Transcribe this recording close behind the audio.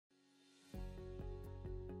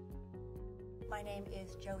My name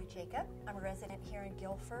is Joey Jacob. I'm a resident here in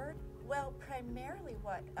Guilford. Well, primarily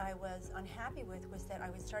what I was unhappy with was that I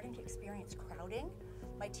was starting to experience crowding.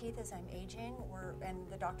 My teeth as I'm aging and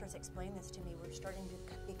the doctors explained this to me, were starting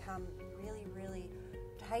to become really, really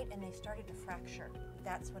tight and they started to fracture.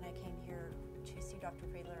 That's when I came here to see Dr.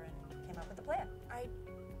 Friedler and came up with a plan. I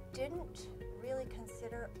didn't really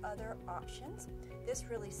consider other options. This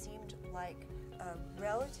really seemed like a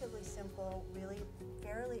relatively simple, really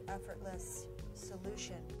fairly effortless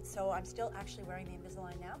solution. So I'm still actually wearing the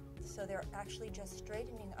Invisalign now. So they're actually just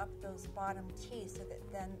straightening up those bottom teeth so that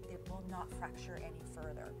then it will not fracture any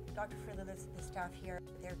further. Dr. Friedler, the staff here,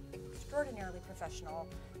 they're extraordinarily professional.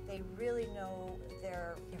 They really know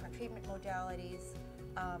their different treatment modalities.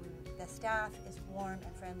 The staff is warm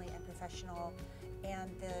and friendly and professional,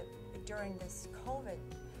 and during this COVID,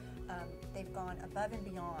 they've gone above and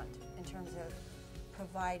beyond in terms of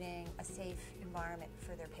providing a safe environment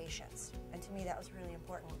for their patients. And to me, that was really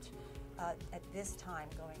important at this time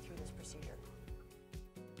going through this procedure.